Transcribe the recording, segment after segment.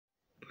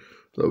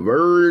The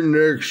very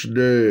next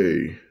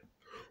day,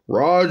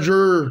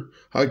 Roger,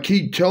 I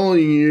keep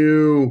telling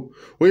you,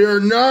 we are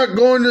not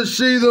going to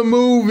see the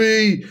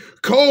movie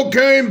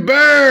Cocaine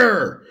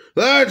Bear.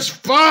 That's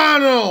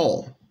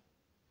final.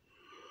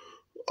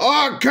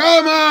 Oh,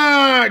 come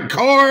on,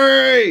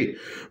 Corey.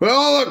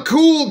 All the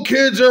cool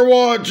kids are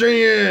watching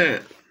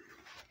it.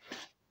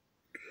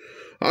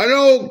 I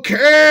don't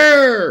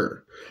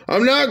care.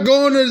 I'm not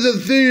going to the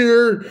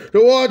theater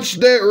to watch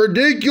that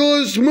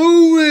ridiculous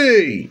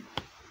movie.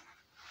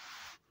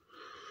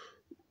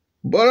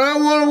 But I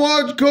want to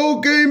watch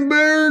Cocaine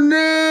Bear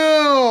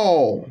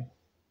now.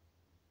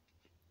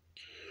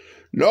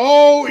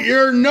 No,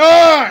 you're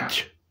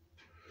not.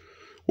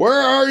 Where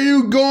are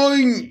you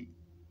going,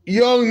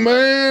 young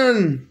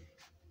man?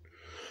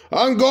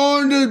 I'm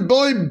going to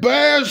play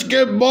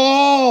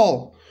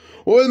basketball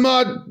with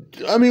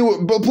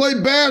play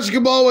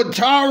basketball with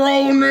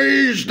Tyrone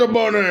the Easter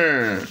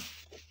Bunny.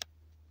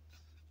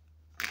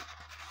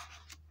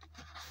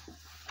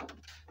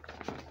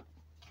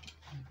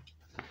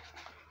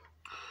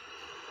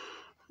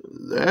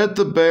 At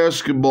the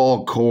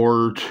basketball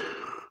court.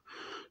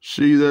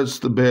 See, that's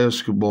the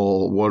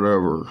basketball,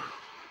 whatever.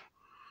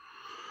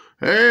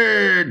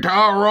 Hey,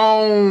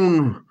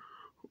 Tyrone,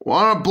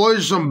 want to play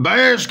some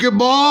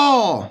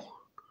basketball?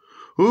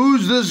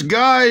 Who's this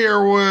guy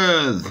you're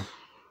with?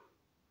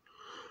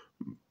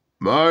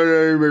 My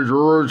name is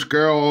Rich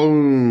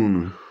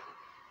Calhoun.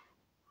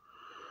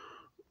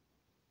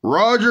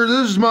 Roger,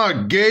 this is my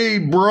gay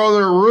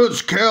brother,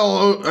 Rich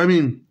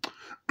Calhoun.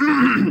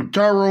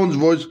 Tyrone's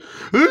voice.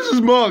 This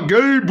is my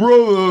gay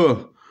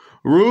brother,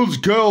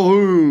 Rich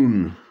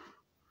Calhoun.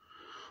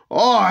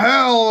 Oh,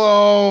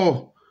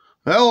 hello.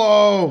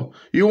 Hello.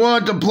 You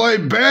want to play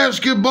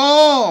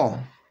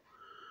basketball?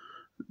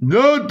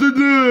 Not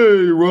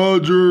today,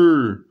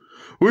 Roger.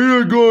 We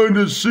are going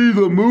to see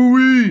the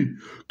movie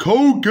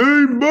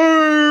Cocaine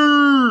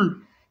Bear.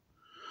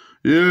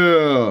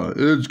 Yeah,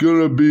 it's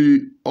going to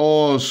be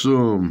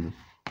awesome.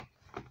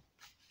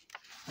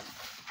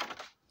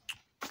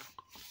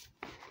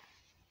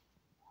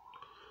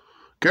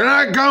 Can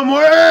I come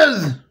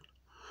with?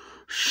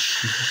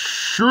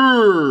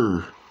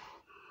 Sure.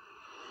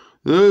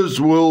 This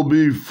will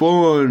be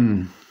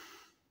fun.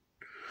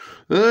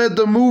 Then at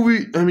the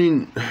movie, I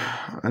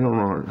don't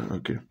know.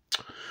 Okay.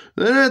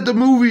 Then at the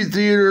movie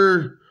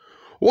theater,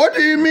 what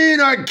do you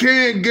mean I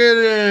can't get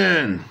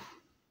in?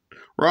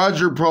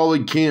 Roger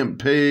probably can't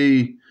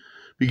pay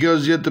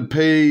because you have to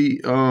pay,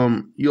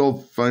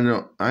 you'll find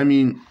out.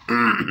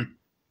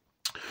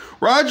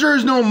 Roger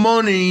has no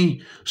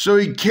money, so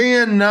he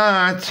can't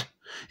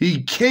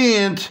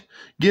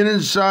get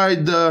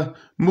inside the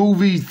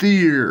movie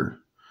theater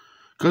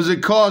because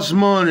it costs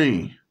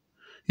money.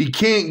 He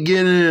can't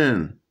get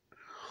in.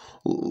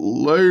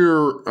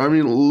 Later,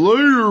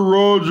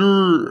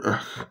 Roger.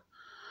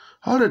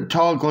 How to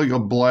talk like a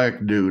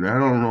black dude? I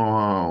don't know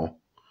how.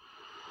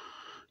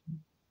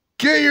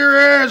 Get your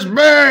ass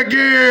back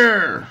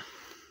here!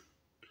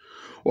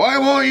 Why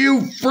won't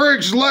you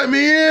freaks let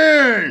me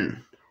in?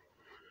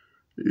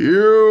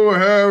 You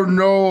have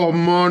no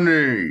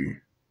money.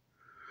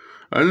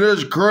 And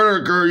this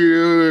credit card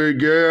you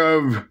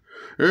give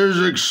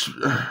is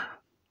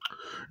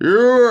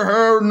you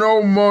have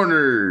no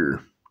money.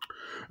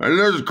 And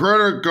this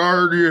credit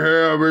card you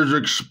have is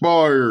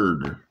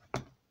expired.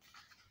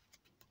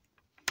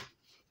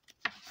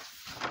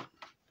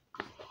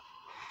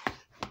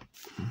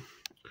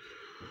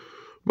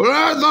 But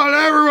I thought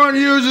everyone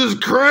uses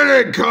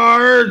credit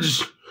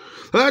cards.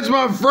 That's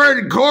my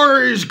friend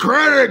Corey's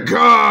credit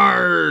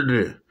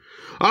card.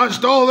 I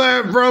stole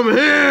that from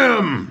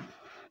him.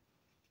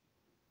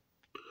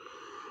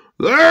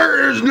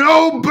 There is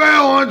no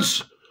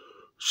balance,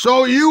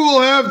 so you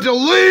will have to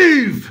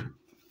leave.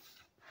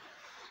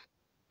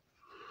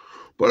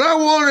 But I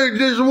want to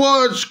just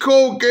watch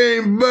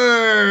Cocaine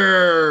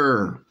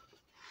Bear.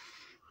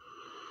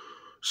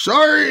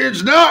 Sorry,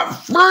 it's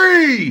not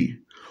free.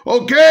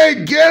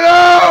 Okay, get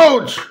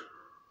out.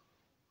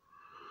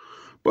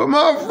 But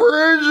my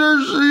friends are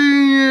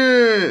seeing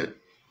it.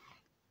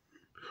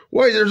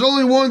 Wait, there's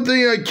only one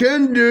thing I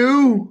can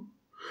do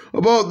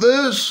about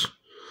this.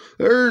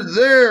 There.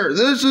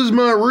 This is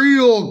my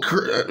real.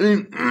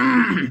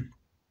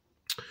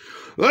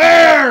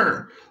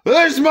 There.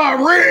 This is my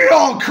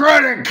real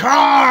credit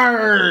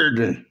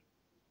card.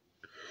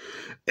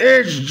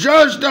 It's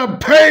just a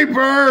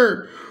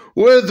paper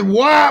with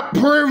white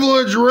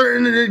privilege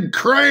written in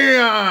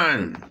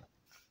crayon.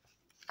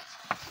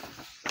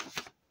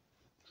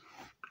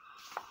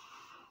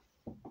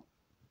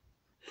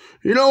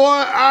 You know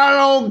what? I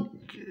don't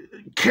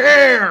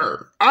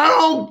care. I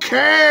don't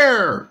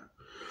care.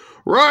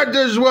 Right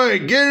this way.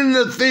 Get in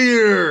the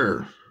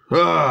theater.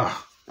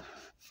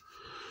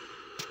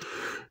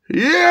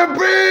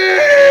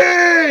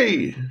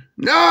 Yippee!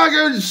 Now I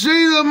can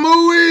see the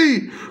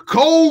movie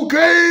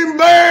Cocaine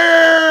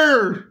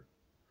Bear.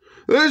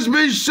 This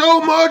be so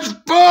much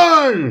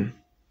fun.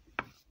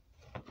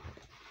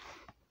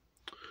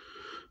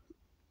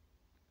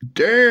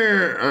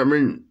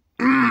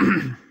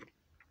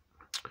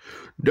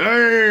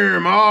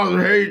 Damn,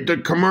 I hate the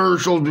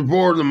commercials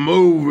before the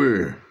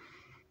movie,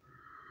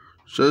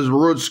 says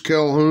Roots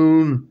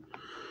Calhoun.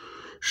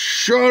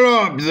 Shut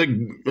up,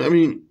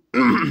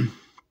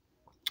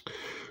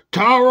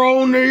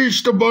 Tyrone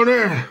Easter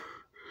Bunny.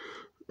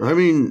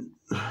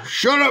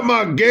 Shut up,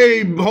 my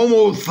gay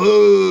homo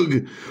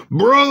thug,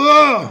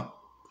 brother.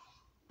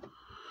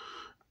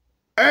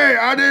 Hey,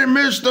 I didn't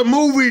miss the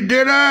movie,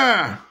 did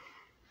I?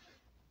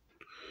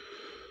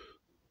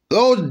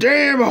 Those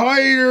damn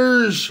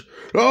haters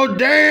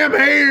won't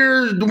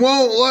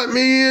let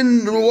me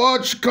in to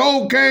watch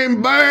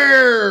Cocaine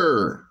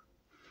Bear.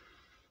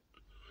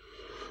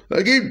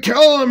 They keep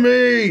telling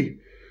me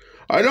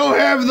I don't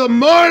have the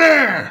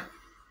money.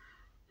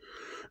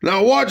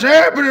 Now what's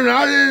happening?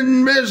 I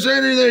didn't miss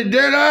anything,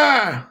 did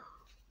I?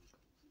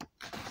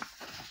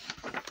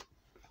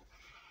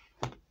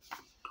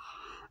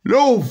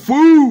 No,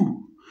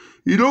 fool.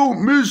 You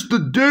don't miss the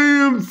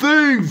damn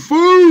thing,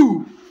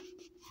 fool.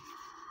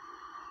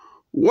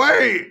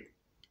 Wait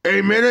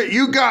a minute,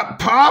 you got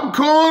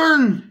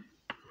popcorn?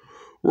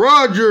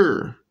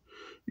 Roger,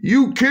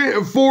 you can't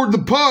afford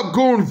the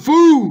popcorn,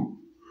 fool.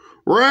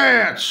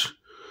 Rats,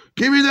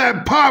 give me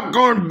that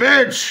popcorn,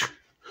 bitch.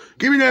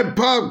 Give me that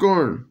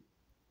popcorn.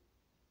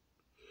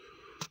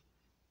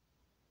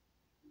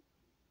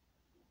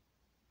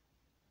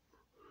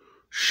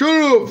 Shut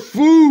up,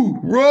 fool,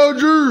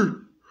 Roger.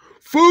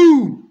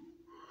 Fool.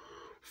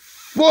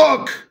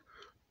 Fuck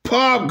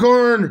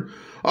popcorn.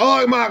 I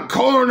like my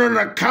corn on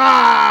the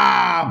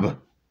cob.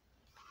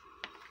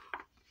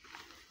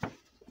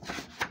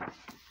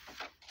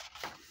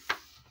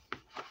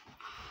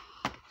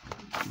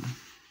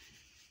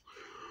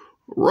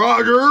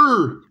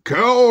 Roger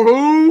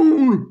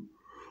Calhoun.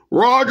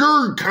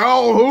 Roger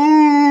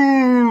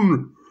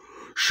Calhoun.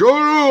 Shut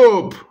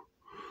up.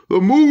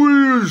 The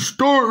movie is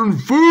starting,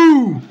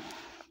 fool.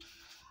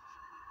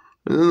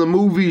 And then the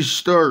movie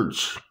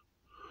starts.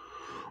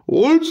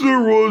 Once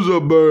there was a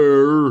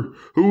bear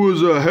who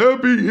was a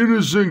happy,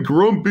 innocent,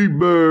 grumpy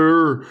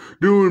bear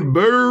doing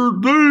bear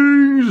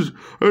things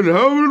and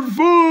having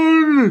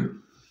fun.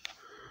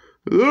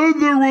 Then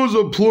there was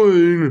a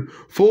plane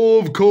full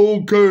of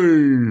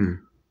cocaine.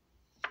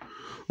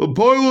 The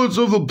pilots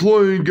of the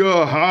plane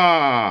got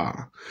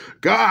high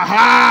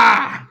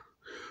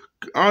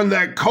on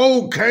that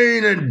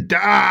cocaine and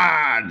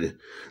died.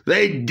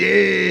 They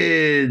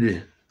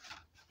did.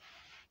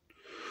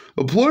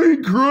 The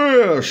plane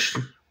crashed.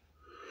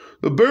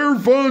 The bear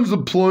finds the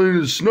plane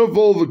and snuff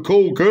all the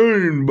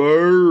cocaine,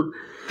 bear.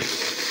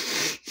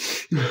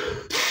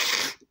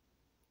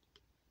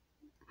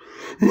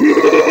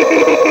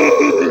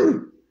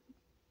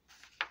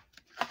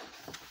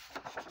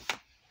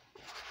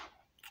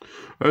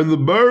 And the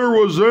bear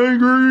was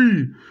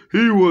angry.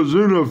 He was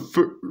in a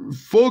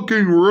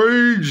fucking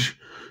rage.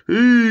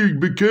 He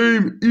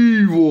became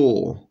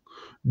evil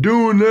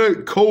doing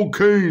that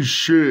cocaine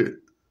shit.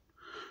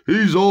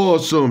 He's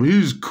awesome.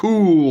 He's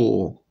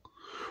cool.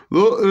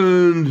 The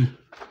end.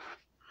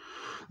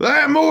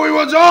 That movie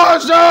was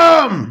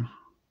awesome.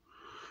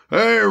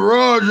 Hey,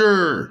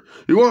 Roger,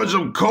 you want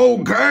some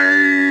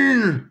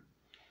cocaine?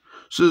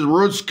 Says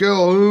Roots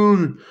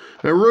Calhoun.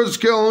 And Roots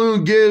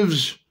Calhoun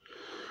gives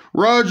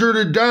Roger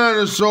the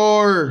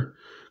Dinosaur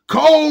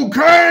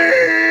cocaine.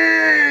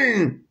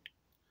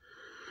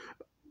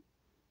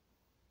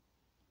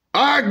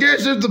 I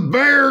guess if the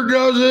bear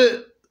does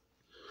it,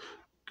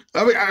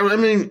 I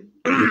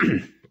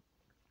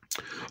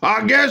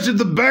guess if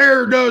the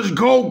bear does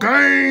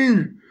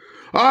cocaine,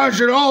 I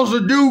should also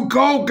do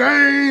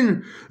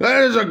cocaine.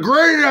 That is a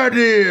great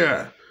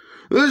idea.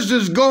 This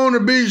is going to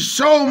be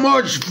so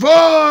much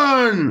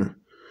fun.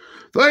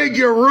 Thank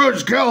you,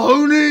 Roots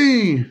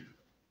Calhoun.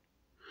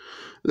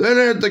 Then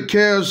at the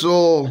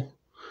castle,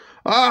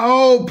 I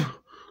hope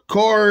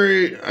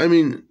Corey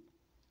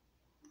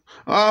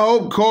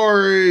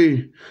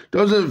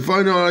doesn't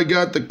find out I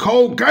got the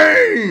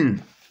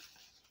cocaine.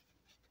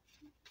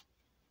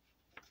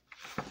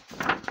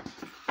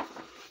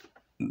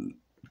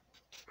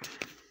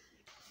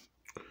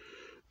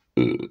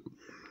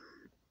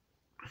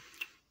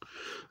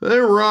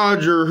 Then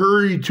Roger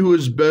hurried to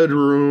his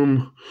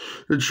bedroom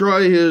to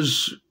try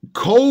his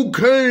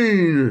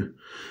cocaine.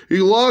 He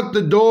locked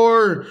the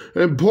door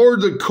and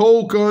poured the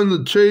coke on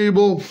the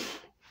table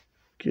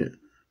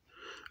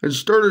and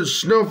started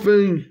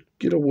snuffing.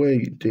 Get away,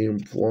 you damn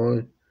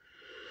fly.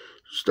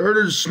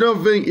 Started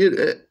snuffing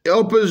it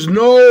up his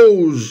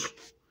nose.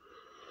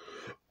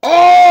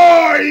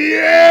 Oh,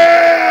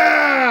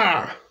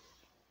 yeah!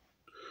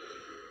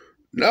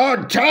 Now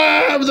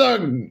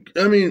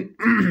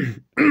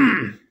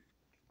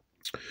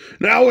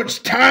now it's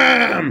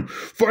time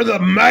for the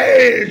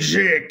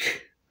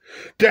magic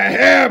to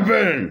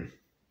happen.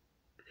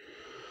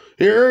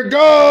 Here it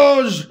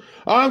goes.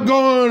 Here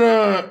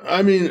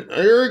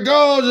it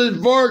goes.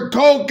 It's for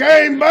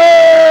Cocaine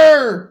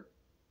Bear.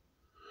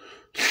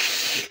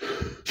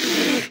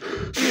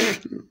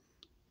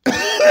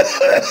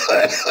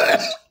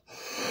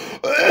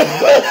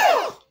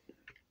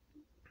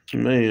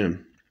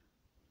 Man.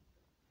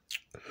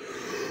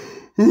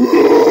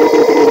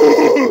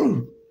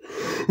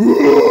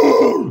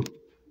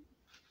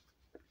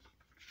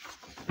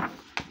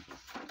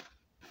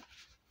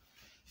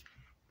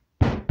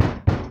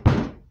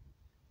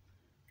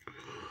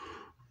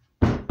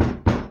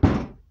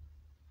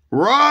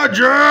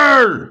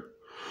 Roger!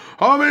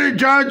 How many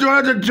times do I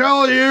have to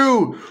tell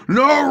you?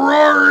 No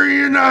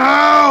roaring in the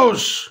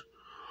house!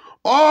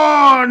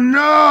 Oh no,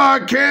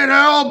 I can't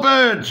help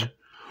it!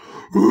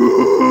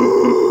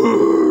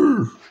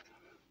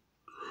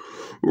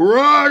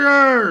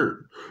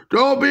 Roger!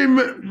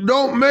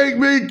 Don't make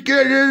me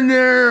get in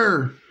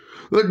there!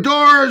 The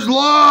door is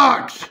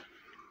locked!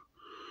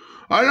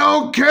 I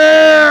don't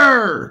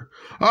care!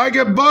 I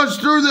could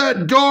bust through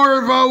that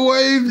door if I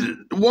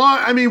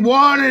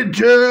wanted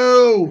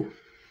to.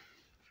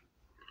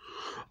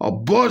 I'll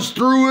bust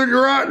through it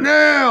right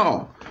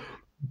now.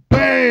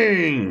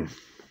 Bang!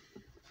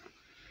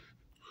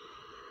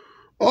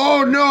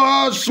 Oh no,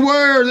 I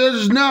swear this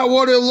is not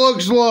what it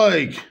looks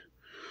like.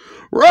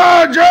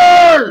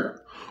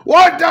 Roger!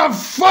 What the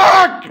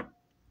fuck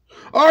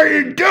are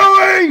you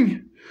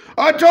doing?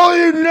 I told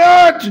you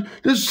not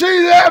to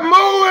see that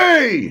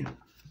movie!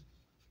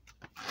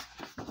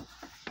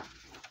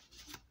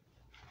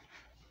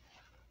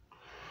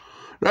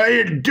 Now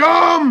you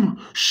dumb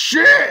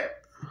shit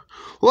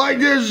like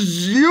this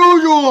is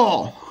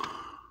usual.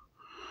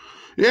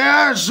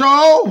 Yeah,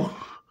 so?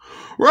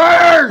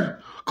 Right,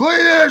 clean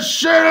this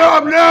shit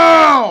up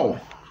now.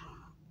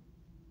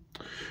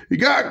 You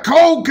got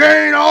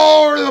cocaine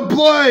all over the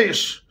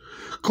place.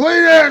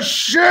 Clean that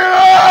shit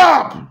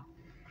up.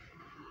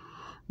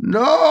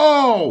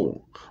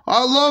 No,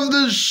 I love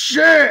this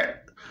shit.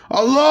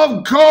 I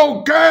love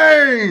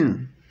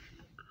cocaine.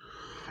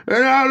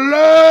 And I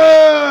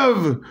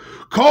love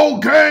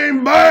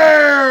Cocaine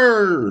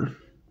Bear!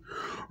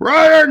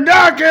 Ryder,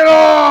 knock it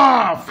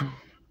off!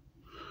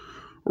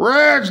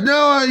 Rats,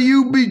 now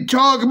you be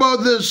talking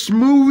about this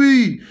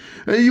movie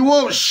and you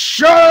won't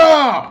shut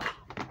up!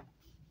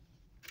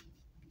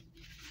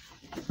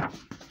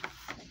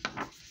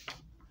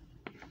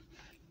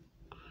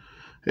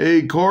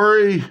 Hey,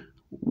 Corey.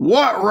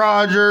 What,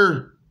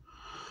 Roger?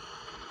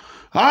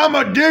 I'm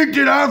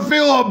addicted. I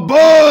feel a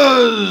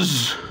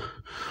buzz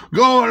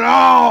going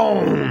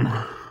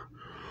on.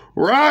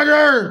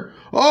 Roger,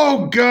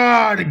 oh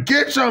God,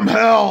 get some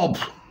help.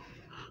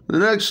 The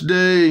next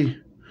day,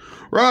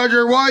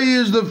 Roger, why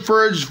is the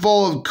fridge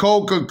full of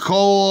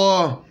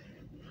Coca-Cola?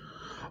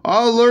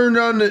 I learned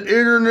on the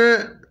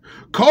internet,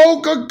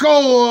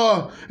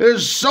 Coca-Cola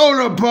is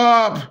soda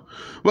pop,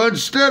 but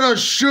instead of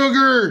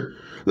sugar,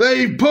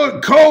 they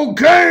put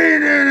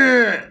cocaine in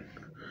it.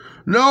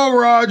 No,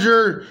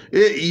 Roger,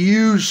 it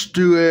used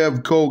to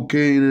have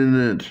cocaine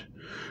in it.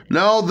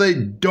 Now they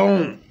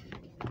don't.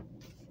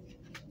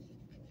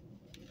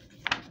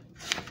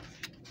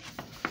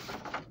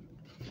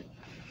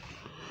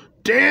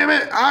 Damn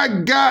it, I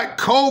got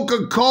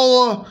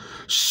Coca-Cola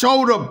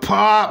soda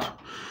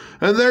pop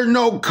and there's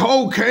no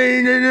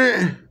cocaine in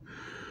it.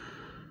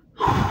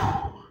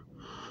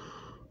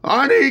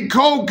 I need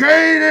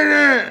cocaine in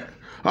it.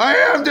 I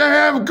have to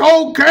have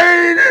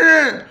cocaine in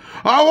it.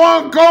 I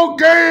want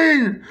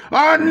cocaine.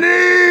 I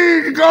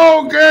need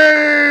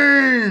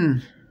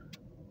cocaine.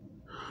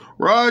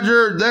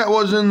 Roger, that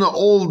was in the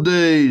old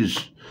days.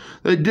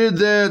 They did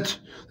that.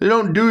 They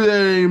don't do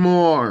that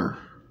anymore.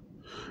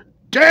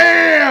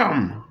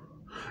 Damn!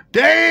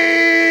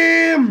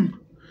 Damn!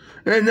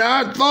 And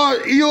I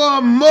thought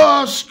Elon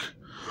Musk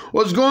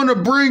was going to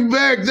bring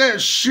back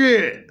that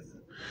shit.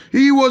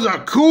 He was a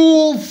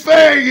cool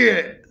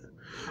faggot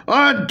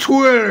on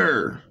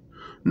Twitter.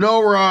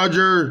 No,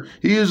 Roger,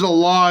 he is a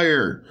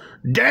liar.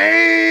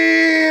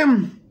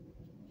 Damn!